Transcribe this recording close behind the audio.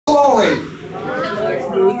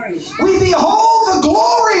glory? We behold the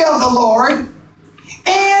glory of the Lord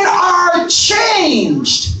and are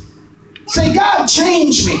changed. Say, God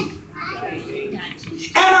changed me.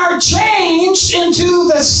 And are changed into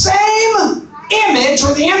the same image,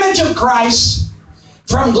 or the image of Christ,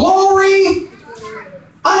 from glory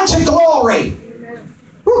unto glory.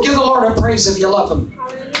 We'll give the Lord a praise if you love Him.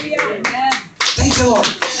 Thank you, Lord.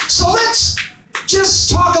 So let's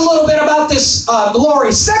just talk a little bit about this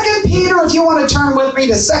glory. 2 Peter, if you want to turn with me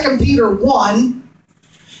to 2 Peter 1,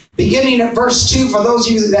 beginning at verse 2, for those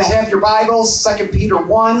of you that have your Bibles, 2 Peter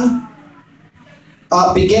 1,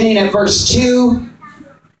 beginning at verse 2.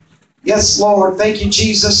 Yes, Lord. Thank you,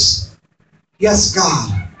 Jesus. Yes,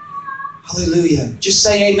 God. Hallelujah. Just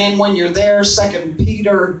say amen when you're there. 2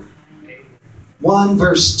 Peter 1,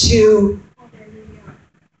 verse 2.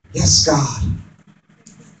 Yes, God.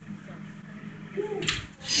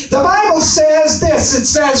 The Bible says this. It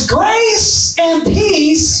says, grace and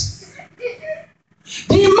peace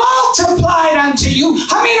be multiplied unto you.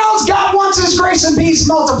 How many knows God wants His grace and peace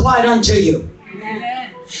multiplied unto you?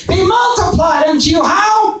 Amen. Be multiplied unto you.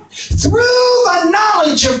 How? Through the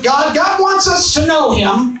knowledge of God. God wants us to know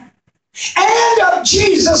Him. And of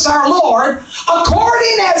Jesus our Lord,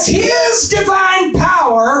 according as His divine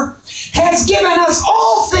power has given us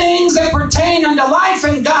all things that pertain unto life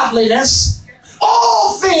and godliness.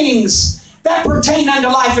 All things that pertain unto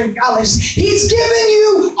life and godliness. He's given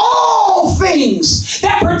you all things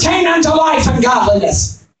that pertain unto life and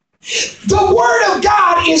godliness. The Word of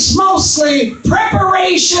God is mostly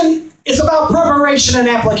preparation. It's about preparation and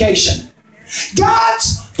application.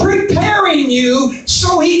 God's preparing you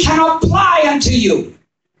so He can apply unto you.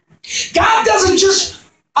 God doesn't just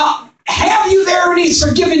have you there and He's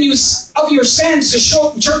forgiven you of your sins to show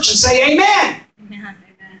up in church and say amen.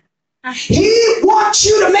 He wants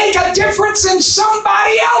you to make a difference in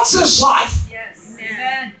somebody else's life. Yes.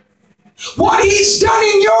 Amen. What He's done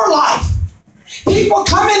in your life. People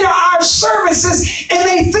come into our services and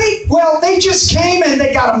they think, well, they just came and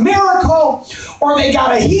they got a miracle, or they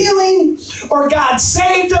got a healing, or God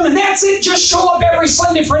saved them, and that's it. Just show up every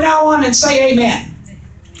Sunday from now on and say amen.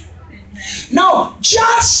 No,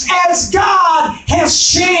 just as God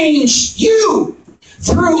has changed you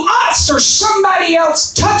through us or somebody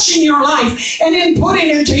else touching your life and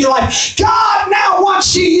inputting into your life, God now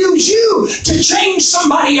wants to use you to change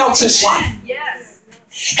somebody else's life. Yes.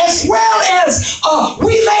 As well as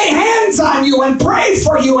we lay hands on you and pray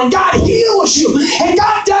for you, and God heals you, and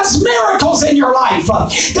God does miracles in your life,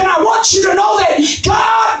 then I want you to know that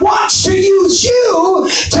God wants to use you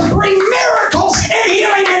to bring miracles and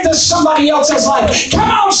healing into somebody else's life.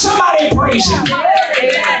 Come on, somebody praise Him.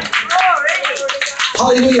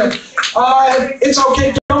 Hallelujah. It's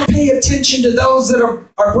okay. Don't pay attention to those that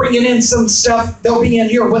are bringing in some stuff. They'll be in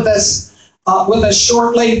here with us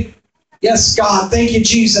shortly. Yes, God. Thank you,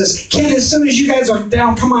 Jesus. Ken, as soon as you guys are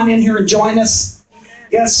down, come on in here and join us.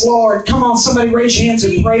 Yes, Lord. Come on, somebody raise your hands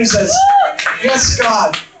and praise us. Yes,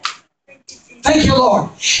 God. Thank you,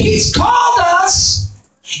 Lord. He's called us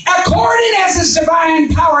according as His divine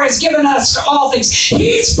power has given us to all things.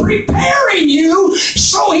 He's preparing you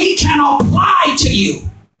so He can apply to you.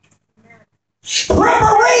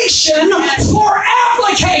 Preparation for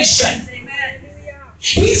application.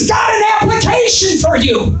 He's got an application for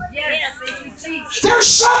you. Yes. There's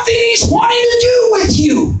something He's wanting to do with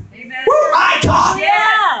you. Oh my God.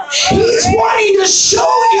 Yeah. He's wanting to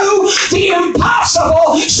show you the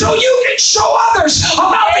impossible so you can show others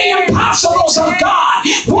about the impossibles of God.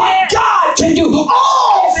 What God can do.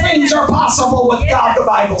 All things are possible with God, the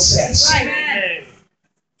Bible says.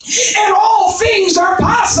 And all things are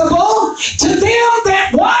possible to them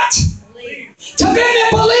that what? To them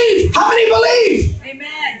that believe. How many believe?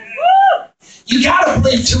 Amen. Woo! You got to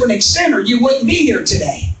believe to an extent or you wouldn't be here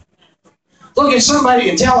today. Look at somebody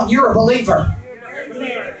and tell them you're a believer.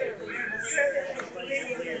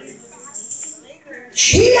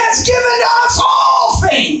 He has given us all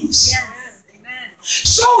things.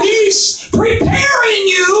 So He's preparing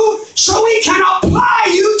you so He can apply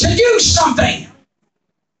you to do something.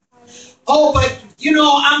 Oh, but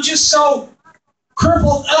I'm just so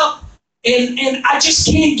crippled up. And I just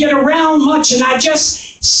can't get around much, and I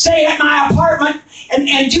just stay at my apartment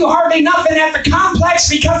and do hardly nothing at the complex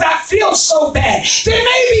because I feel so bad. Then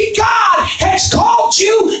maybe God has called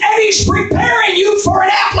you and He's preparing you for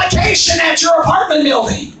an application at your apartment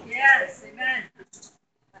building. Yes, amen.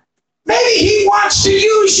 Maybe He wants to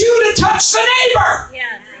use you to touch the neighbor.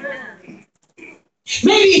 Yes, amen.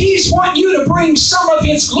 Maybe He's wanting you to bring some of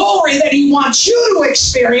His glory that He wants you to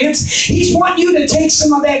experience. He's wanting you to take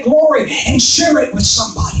some of that glory and share it with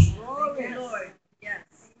somebody. Glory, Lord. Yes.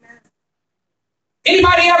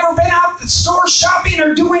 Anybody ever been out at the store shopping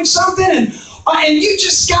or doing something and you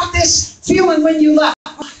just got this feeling when you left,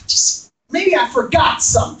 just maybe I forgot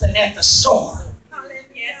something at the store.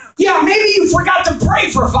 Yeah, maybe you forgot to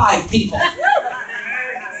pray for 5 people.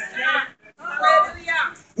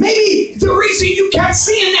 Maybe the reason you kept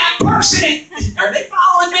seeing that person, are they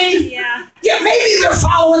following me? Yeah, maybe they're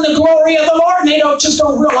following the glory of the Lord and they just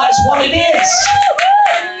don't realize what it is.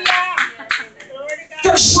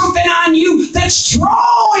 There's something on you that's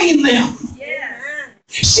drawing them.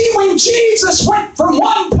 See, when Jesus went from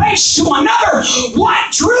one place to another,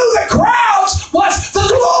 what drew the crowds was the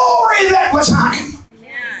glory that was on him.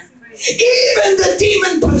 Even the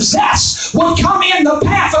demon-possessed would come in the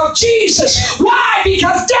path of Jesus. Why?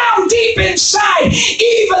 Because down deep inside,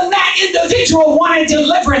 even that individual wanted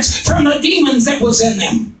deliverance from the demons that was in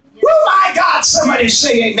them. Oh my God, somebody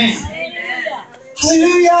say amen. Amen.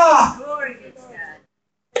 Hallelujah.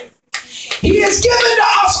 He has given to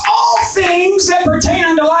us all things that pertain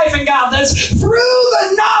unto life and godliness through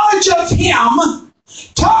the knowledge of Him,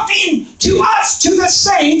 talking to us, to the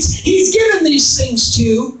saints. He's given these things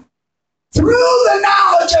to through the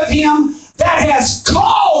knowledge of Him that has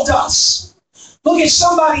called us. Look at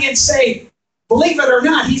somebody and say, believe it or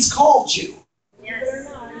not, He's called you. Yes.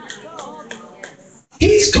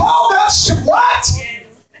 He's called us to what?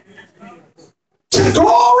 To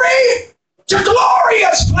glory, to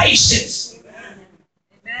glorious places.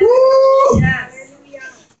 Woo.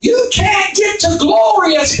 You can't get to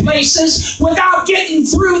glorious places without getting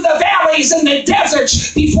through the valleys and the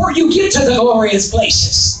deserts before you get to the glorious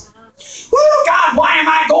places. Oh, God, why am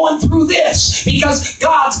I going through this? Because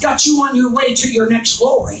God's got you on your way to your next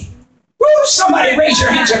glory. Woo, somebody raise your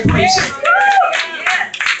hands and praise Him.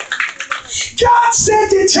 God said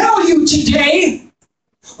to tell you today,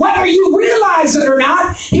 whether you realize it or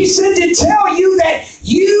not, He said to tell you that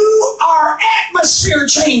you are atmosphere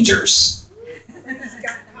changers.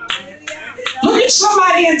 Look at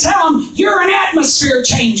somebody and tell them, you're an atmosphere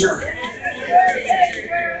changer.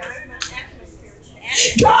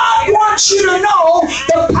 God wants you to know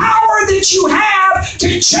the power that you have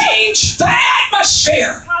to change the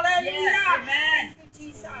atmosphere.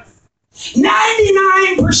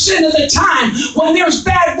 99% of the time when there's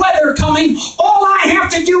bad weather coming, all I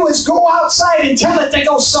have to do is go outside and tell it to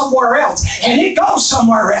go somewhere else. And it goes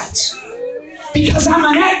somewhere else. Because I'm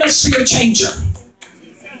an atmosphere changer.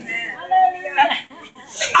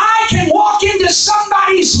 I can walk into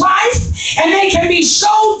somebody's life and they can be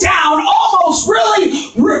so down, almost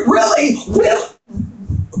really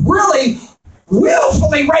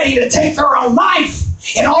willfully ready to take their own life.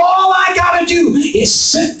 And all I got to do is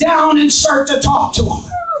sit down and start to talk to them.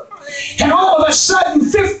 And all of a sudden,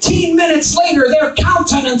 15 minutes later, their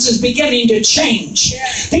countenance is beginning to change.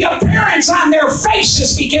 The appearance on their face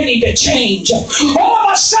is beginning to change. All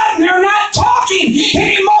of a sudden, they're not talking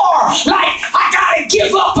anymore like, I got to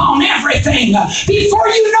give up on everything. Before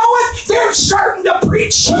you know it, they're starting to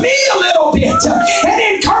preach to me a little bit and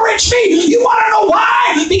encourage me. You want to know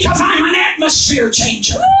why? Because I'm an atmosphere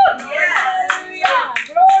changer.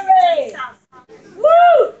 Glory.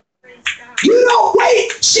 Woo! You don't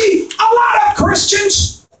wait. See, a lot of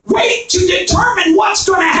Christians wait to determine what's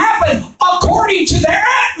going to happen according to their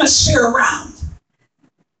atmosphere around.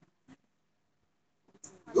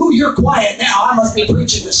 Ooh, you're quiet now. I must be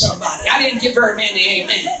preaching to somebody. I didn't get very many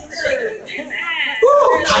amen.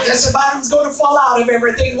 Ooh, I guess the bottom's going to fall out of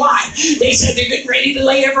everything. Why? They said they're getting ready to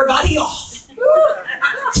lay everybody off.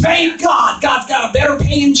 Thank God. God's got a better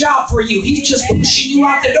paying job for you. He's just pushing you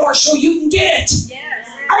out the door so you can get it.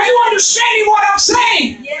 Are you understanding what I'm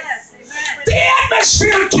saying? Yes. The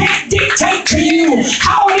atmosphere can't dictate to you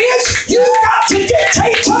how it is. You've got to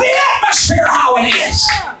dictate to the atmosphere how it is.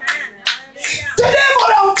 The devil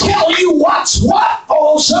don't tell you what's what.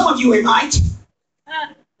 Oh, some of you he might.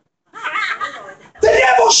 The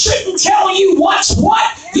devil shouldn't tell you what's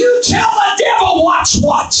what. You tell the devil what's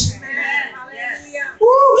what.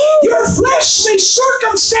 Your fleshly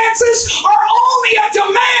circumstances are only a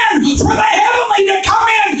demand for the heavenly to come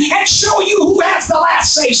in and show you who has the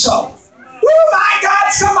last say so. Oh my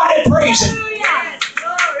God, somebody praise Him.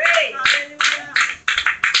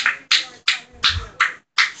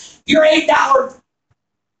 Your $8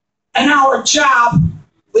 an hour job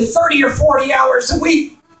with 30 or 40 hours a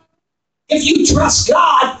week, if you trust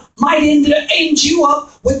God, might end you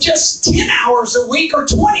up with just 10 hours a week or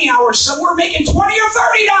 20 hours. So we're making $20 or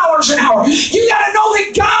 $30 an hour. You got to know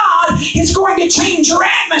that God is going to change your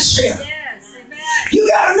atmosphere. Yes, amen. You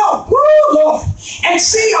got to know, whoo, Lord. And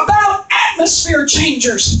see about atmosphere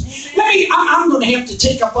changers. I'm going to have to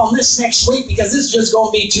take up on this next week because this is just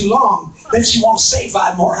going to be too long. Bet you won't stay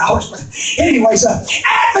 5 more hours. But anyways,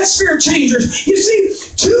 atmosphere changers. You see,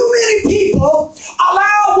 too many people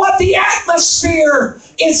allow what the atmosphere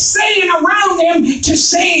is saying around them to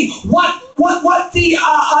say what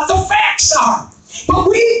the facts are. But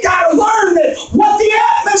we've got to learn that what the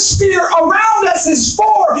atmosphere around us is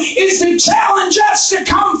for is to challenge us to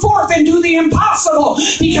come forth and do the impossible.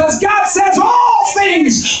 Because God says all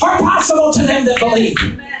things are possible to them that believe.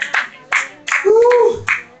 Woo.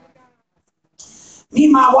 Me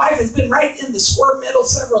and my wife has been right in the square middle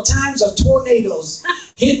several times of tornadoes,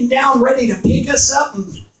 hitting down ready to pick us up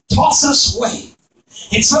and toss us away.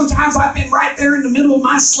 And sometimes I've been right there in the middle of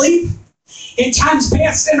my sleep. In times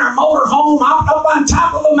past in our motor home, out up on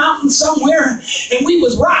top of a mountain somewhere, and we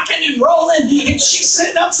was rocking and rolling, and she's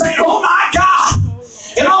sitting up saying, "Oh my God!"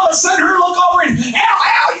 And all of a sudden, her look over and,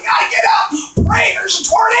 "Al, you gotta get up! Pray, there's a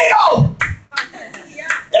tornado!"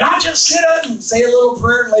 And I just sit up and say a little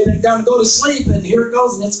prayer and lay back down to go to sleep, and here it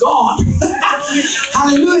goes, and it's gone.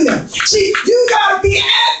 Hallelujah! See, you gotta be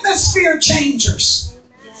atmosphere changers.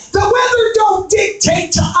 The weather don't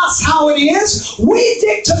dictate to us how it is. We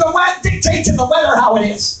dictate to the weather how it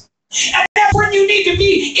is. And that's when you need to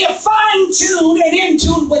be fine-tuned and in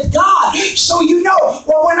tune with God. So you know,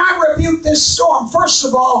 well, when I rebuke this storm, first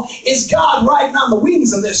of all, is God riding on the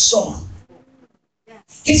wings of this storm?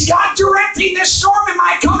 Is God directing this storm? Am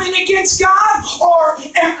I coming against God? Or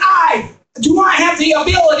do I have the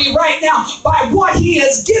ability right now, by what He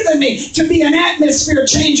has given me, to be an atmosphere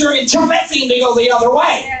changer and tell that thing to go the other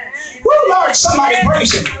way? Woo, Lord, somebody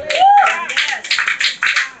praise Him.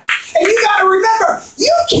 And you got to remember,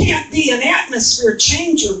 you can't be an atmosphere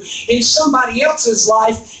changer in somebody else's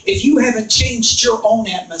life if you haven't changed your own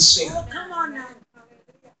atmosphere. Come on now.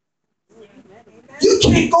 You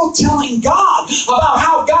can't go telling God about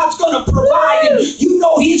how God's going to provide and you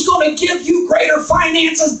know He's going to give you greater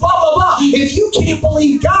finances, blah, blah, blah. If you can't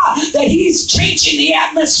believe God that He's changing the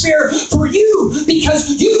atmosphere for you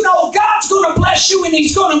because you know God's going to bless you and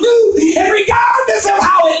He's going to move. And regardless of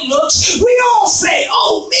how it looks, we all say,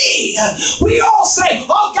 "Oh, me." We all say,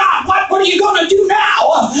 "Oh, God, what are you going to do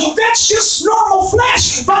now?" That's just normal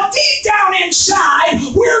flesh. But deep down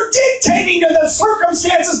inside, we're dictating to the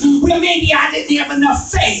circumstances. Well, maybe I didn't have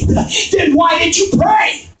enough faith. Then why did you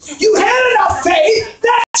pray? You had enough faith.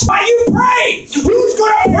 That's why you prayed. Who's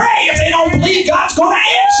going to pray if they don't believe God's going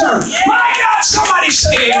to answer? My God, somebody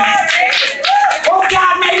say amen. Oh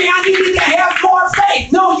God, maybe I needed to have more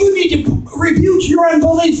faith. No, you need to rebuke your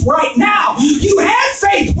unbelief right now. You had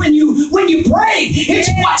faith when you prayed. It's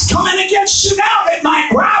what's coming against you now that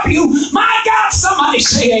might rob you. My God, somebody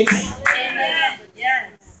say amen. Amen. Yes.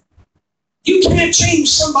 You can't change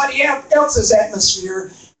somebody else's atmosphere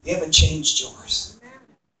if you haven't changed yours.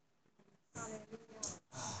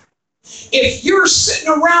 If you're sitting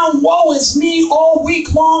around, woe is me, all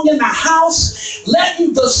week long in the house,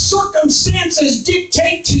 letting the circumstances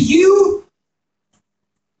dictate to you,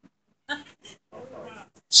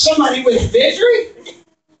 somebody with victory?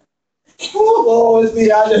 Oh, woe is me,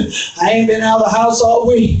 I ain't been out of the house all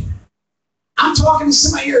week. I'm talking to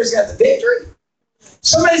somebody here who's got the victory.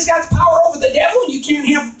 Somebody's got the power over the devil, and you can't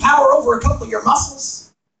have power over a couple of your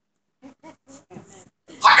muscles.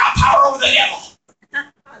 I got power over the devil.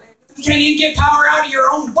 You can't even get power out of your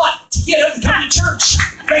own butt to get up and come to church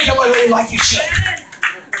regularly like you should.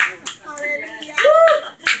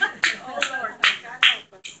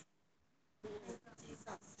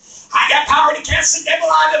 I got power to cast the devil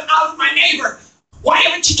out of my neighbor. Why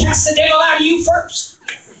haven't you cast the devil out of you first?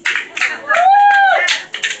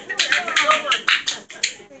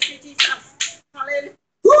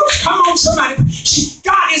 Woo, come on, somebody.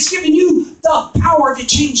 God has given you the power to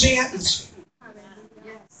change the atmosphere.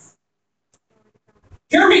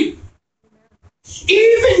 Hear me.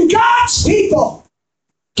 Even God's people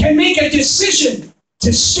can make a decision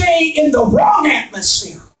to stay in the wrong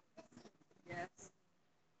atmosphere.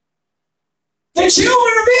 The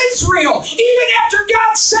children of Israel, even after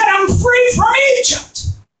God set them free from Egypt,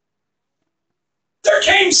 there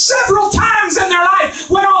came several times in their life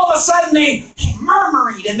when all of a sudden they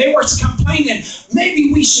murmured and they were complaining,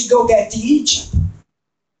 maybe we should go back to Egypt.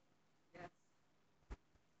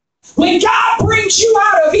 When God brings you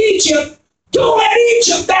out of Egypt, don't let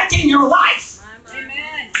Egypt back in your life.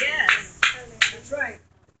 Amen. Yes. That's right.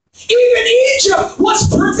 Even Egypt was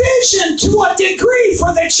provision to a degree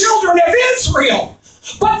for the children of Israel.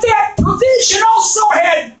 But that provision also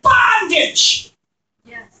had bondage,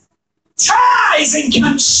 yes, ties, and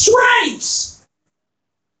constraints.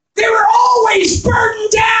 They were always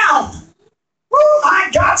burdened down. Woo! Oh my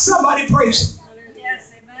God, somebody praise Him.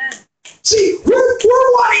 Yes, amen. See, we're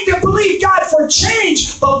wanting to believe God for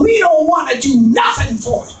change, but we don't want to do nothing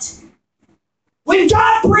for it. When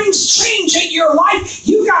God brings change in your life,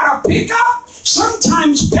 you got to pick up,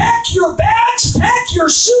 sometimes pack your bags, pack your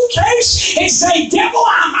suitcase, and say, devil,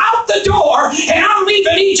 I'm out the door, and I'm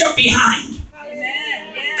leaving Egypt behind.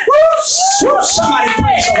 Amen. Yeah. Woo, somebody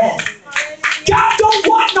praise the Lord. God don't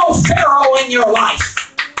want no Pharaoh in your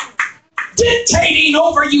life, dictating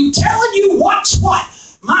over you, telling you what's what.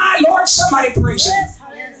 My Lord, somebody praise Him.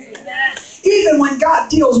 Even when God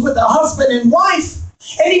deals with a husband and wife,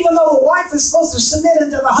 and even though the wife is supposed to submit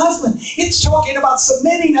unto the husband, it's talking about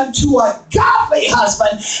submitting unto a godly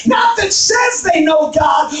husband, not that says they know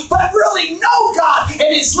God, but really know God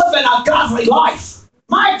and is living a godly life.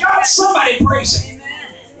 My God, somebody praise Him.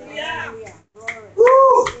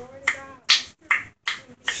 Woo.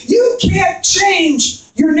 You can't change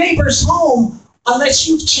your neighbor's home unless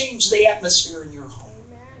you've changed the atmosphere in your home.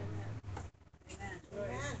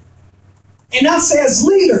 And us as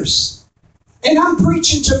leaders, and I'm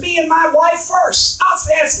preaching to me and my wife first, us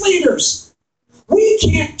as leaders, we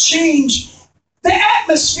can't change the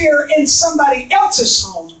atmosphere in somebody else's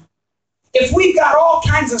home if we've got all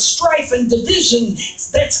kinds of strife and division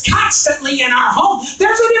that's constantly in our home.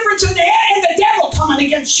 There's a difference in the devil coming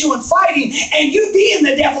against you and fighting, and you being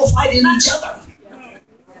the devil fighting each other.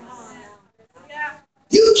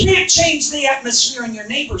 You can't change the atmosphere in your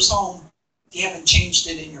neighbor's home if you haven't changed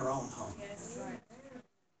it in your own home.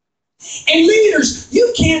 And leaders,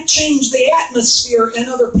 you can't change the atmosphere in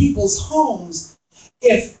other people's homes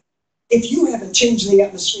if you haven't changed the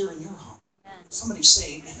atmosphere in your home. Somebody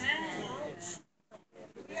say amen.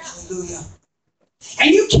 Hallelujah. And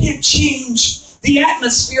you can't change the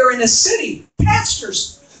atmosphere in a city.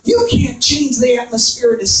 Pastors, you can't change the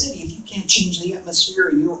atmosphere in a city if you can't change the atmosphere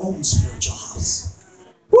in your own spiritual house.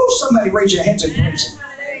 Woo, somebody raise your hands and praise Him.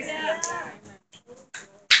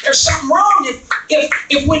 There's something wrong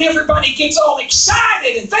if when everybody gets all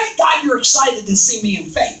excited, and thank God you're excited to see me in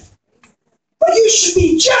faith. But you should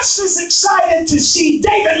be just as excited to see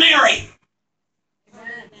Dave and Mary.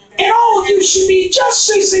 And all of you should be just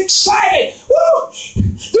as excited. Woo!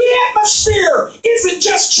 The atmosphere isn't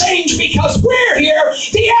just changed because we're here.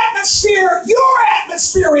 The atmosphere, your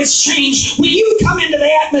atmosphere is changed when you come into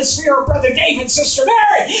the atmosphere of Brother Dave and Sister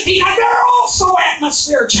Mary. Because they're also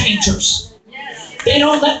atmosphere changers. They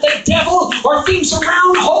don't let the devil or things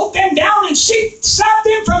around hold them down and stop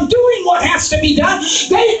them from doing what has to be done.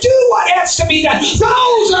 They do what has to be done.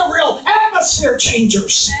 Those are real atmosphere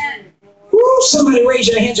changers. Woo, somebody raise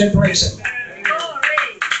your hands and praise Him.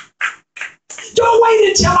 Don't wait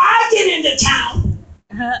until I get into town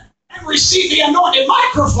and receive the anointed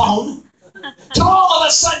microphone to all of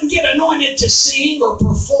a sudden get anointed to sing or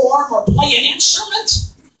perform or play an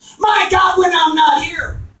instrument. My God, when I'm not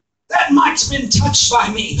here, that mic's been touched by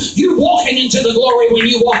me. You're walking into the glory when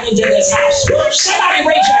you walk into this house. Somebody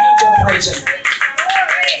raise your hands and praise Him.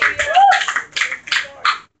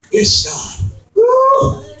 Yes, God.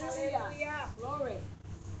 Woo.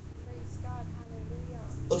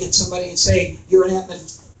 Look at somebody and say, you're an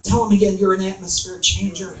atmosphere. Tell them again, you're an atmosphere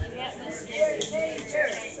changer. Atmosphere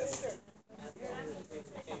changer.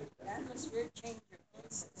 Atmosphere changer.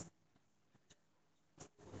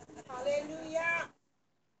 Hallelujah.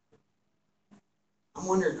 I'm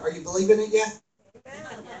wondering, are you believing it yet?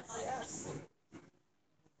 Yes.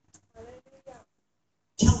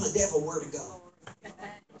 Tell the devil where to go.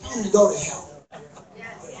 Tell him to go to hell.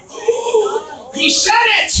 Ooh, he said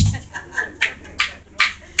it!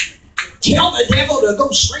 Tell the devil to go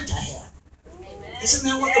straight to hell. Isn't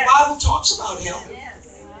that what the Bible talks about, hell?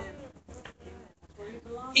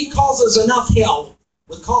 He causes enough hell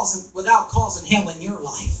without causing hell in your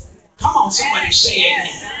life. Come on, somebody say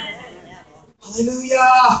amen.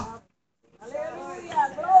 Hallelujah.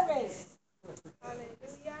 Hallelujah. Glory.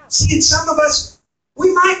 See, some of us,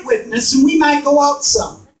 we might witness and we might go out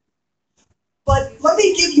some. But let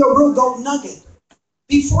me give you a real gold nugget.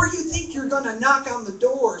 Before you think you're going to knock on the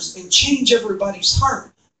doors and change everybody's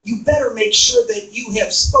heart, you better make sure that you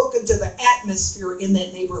have spoken to the atmosphere in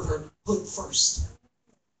that neighborhood first.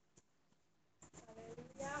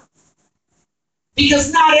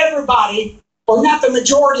 Because not everybody, or not the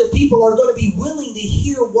majority of people, are going to be willing to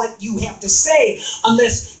hear what you have to say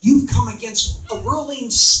unless you've come against ruling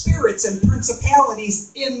spirits and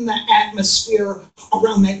principalities in the atmosphere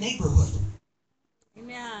around that neighborhood.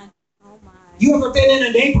 Amen. Oh my. You ever been in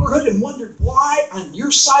a neighborhood and wondered why on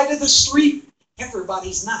your side of the street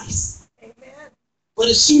everybody's nice? Amen. But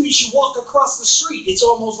as soon as you walk across the street, it's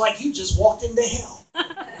almost like you just walked into hell.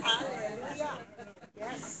 Hallelujah.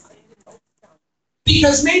 Yes.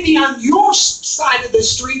 Because maybe on your side of the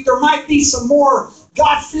street, there might be some more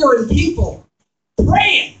God-fearing people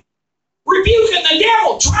praying, rebuking the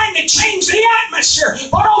devil, trying to change the atmosphere.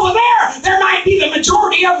 But over there might be the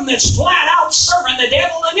majority of them that's flat out serving the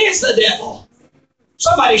devil and is the devil.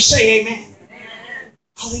 Somebody say amen. Amen.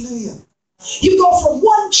 Hallelujah. You go from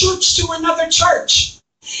one church to another church,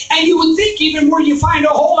 and you would think even where you find a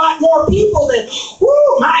whole lot more people that,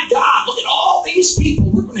 oh my God, look at all these people.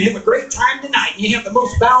 We're going to have a great time tonight. And you have the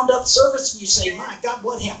most bound up service, and you say, my God,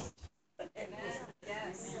 what happened?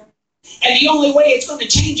 And the only way it's going to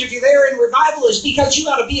change if you're there in revival is because you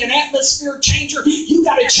got to be an atmosphere changer. You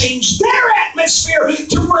got to change their atmosphere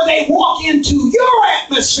to where they walk into your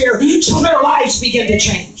atmosphere so their lives begin to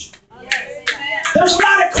change. There's a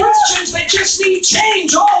lot of Christians that just need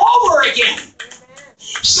change all over again.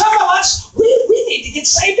 Some of us, we need to get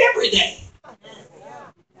saved every day.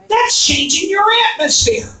 That's changing your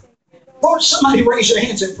atmosphere. Lord, somebody raise your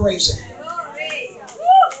hands and praise Him.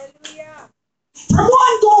 From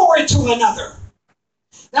one glory to another.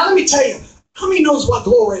 Now let me tell you, how many knows what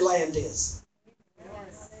glory land is?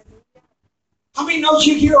 How many knows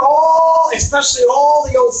you hear especially all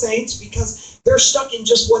the old saints, because they're stuck in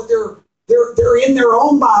just what they're in their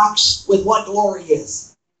own box with what glory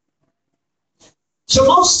is. So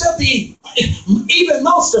even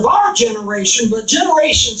most of our generation, but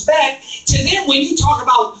generations back, to them when you talk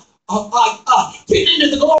about getting into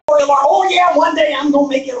the glory of the Lord, oh yeah, one day I'm going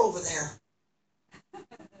to make it over there.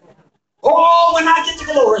 Oh, when I get to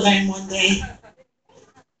glory land one day.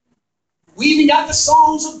 We even got the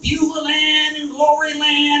songs of Beulah land and glory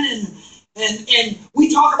land, and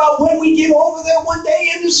we talk about when we get over there one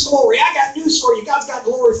day in this glory. I got news for you. God's got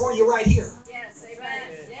glory for you right here. Yes,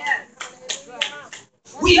 amen. Yes.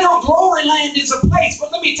 We know glory land is a place,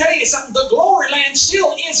 but let me tell you something. The glory land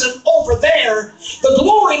still isn't over there. The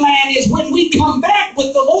glory land is when we come back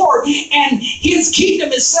with the Lord and His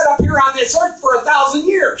kingdom is set up here on this earth for 1,000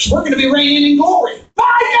 years. We're going to be reigning in glory.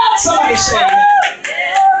 My God, somebody say that.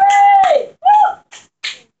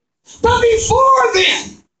 But before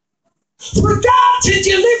then, for God to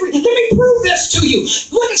deliver, let me prove this to you.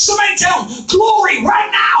 Look at somebody, tell them, glory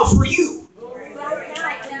right now for you.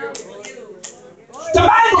 The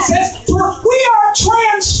Bible says, for we are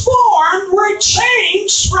transformed, we're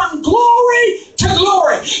changed from glory to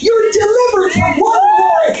glory. You're delivered from one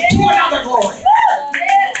glory to another glory.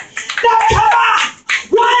 Now come on,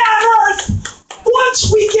 why on earth,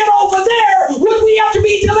 once we get over there, would we have to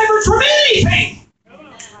be delivered from anything?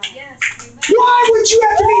 Why would you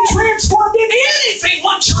have to be transformed into anything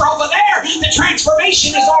once you're over there? The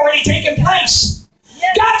transformation has already taken place.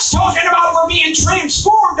 God's talking about we're being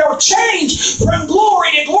transformed or changed from glory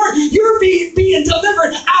to glory. You're being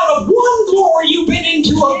delivered out of one glory. You've been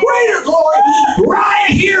into a greater glory right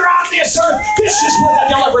here on this earth. This is where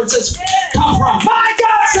the deliverances come from. My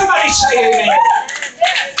God, somebody say amen.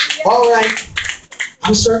 All right.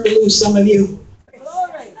 I'm starting to lose some of you.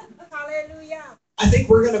 I think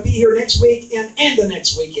we're going to be here next week and the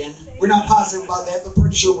next weekend. We're not positive about that, but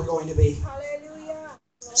pretty sure we're going to be.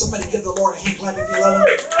 Somebody give the Lord a hand clap if you love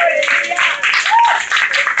Him.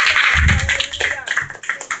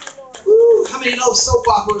 Woo, how many know soap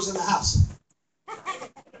operas in the house?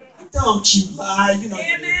 Don't you lie. You know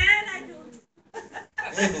you do. I do.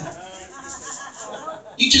 Amen.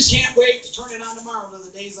 You just can't wait to turn it on tomorrow to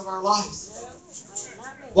the days of our lives.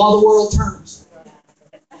 While the world turns.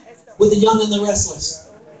 With the young and the restless.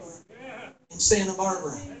 In Santa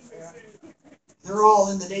Barbara. They're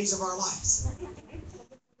all in the days of our lives.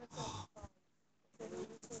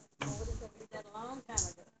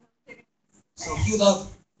 So if you love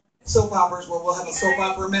soap operas, well, we'll have a soap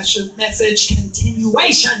opera message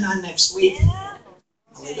continuation on next week.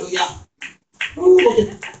 Hallelujah.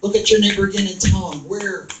 Ooh, look at your neighbor again and tell him,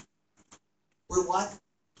 we're what?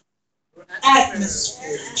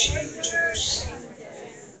 Atmosphere changers.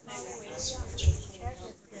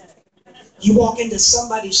 You walk into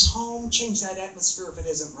somebody's home, change that atmosphere if it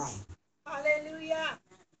isn't right. Hallelujah.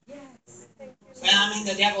 And I'm in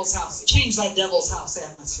the devil's house. Change that devil's house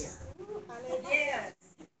atmosphere. Yes.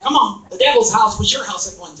 Come on. The devil's house was your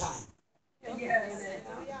house at one time. Yes.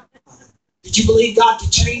 Did you believe God to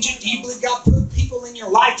change it? Do you believe God put people in your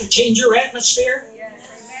life to change your atmosphere? Yes.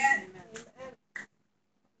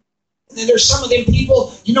 And then there's some of them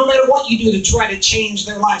people, no matter what you do to try to change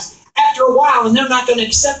their lives, after a while, and they're not going to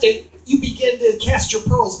accept it, you begin to cast your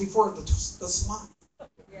pearls before the swine.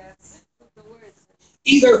 Yes.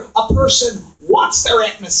 Either a person wants their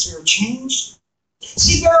atmosphere changed,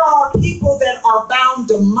 See, there are people that are bound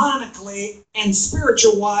demonically and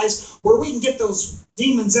spiritual wise where we can get those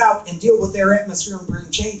demons out and deal with their atmosphere and bring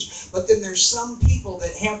change. But then there's some people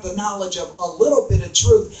that have the knowledge of a little bit of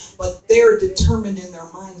truth, but they're determined in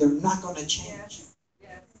their mind they're not going to change.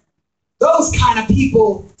 Those kind of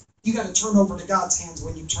people, you got to turn over to God's hands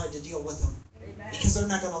when you try to deal with them, because they're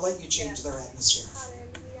not going to let you change their atmosphere.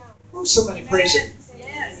 Oh, somebody praise it.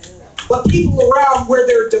 But people around where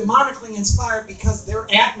they're demonically inspired because their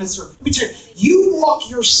atmosphere, let me tell you, you walk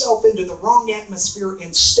yourself into the wrong atmosphere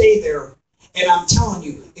and stay there. And I'm telling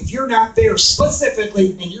you, if you're not there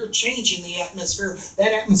specifically and you're changing the atmosphere,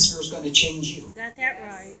 that atmosphere is going to change you. Got that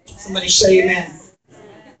right. Somebody say amen.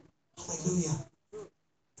 Hallelujah.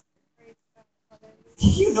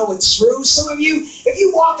 You know it's true. Some of you, if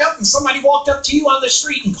you walked up and somebody walked up to you on the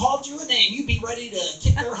street and called you a name, you'd be ready to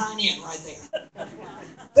kick their hind end right there.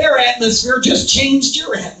 Their atmosphere just changed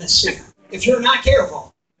your atmosphere if you're not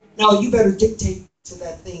careful. Now you better dictate to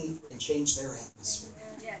that thing and change their atmosphere.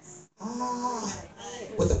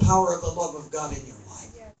 With the power of the love of God in your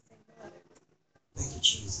life. Thank you,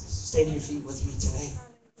 Jesus. Stand on your feet with me today.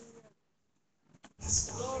 Yes,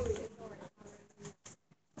 God.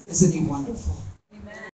 Isn't he wonderful?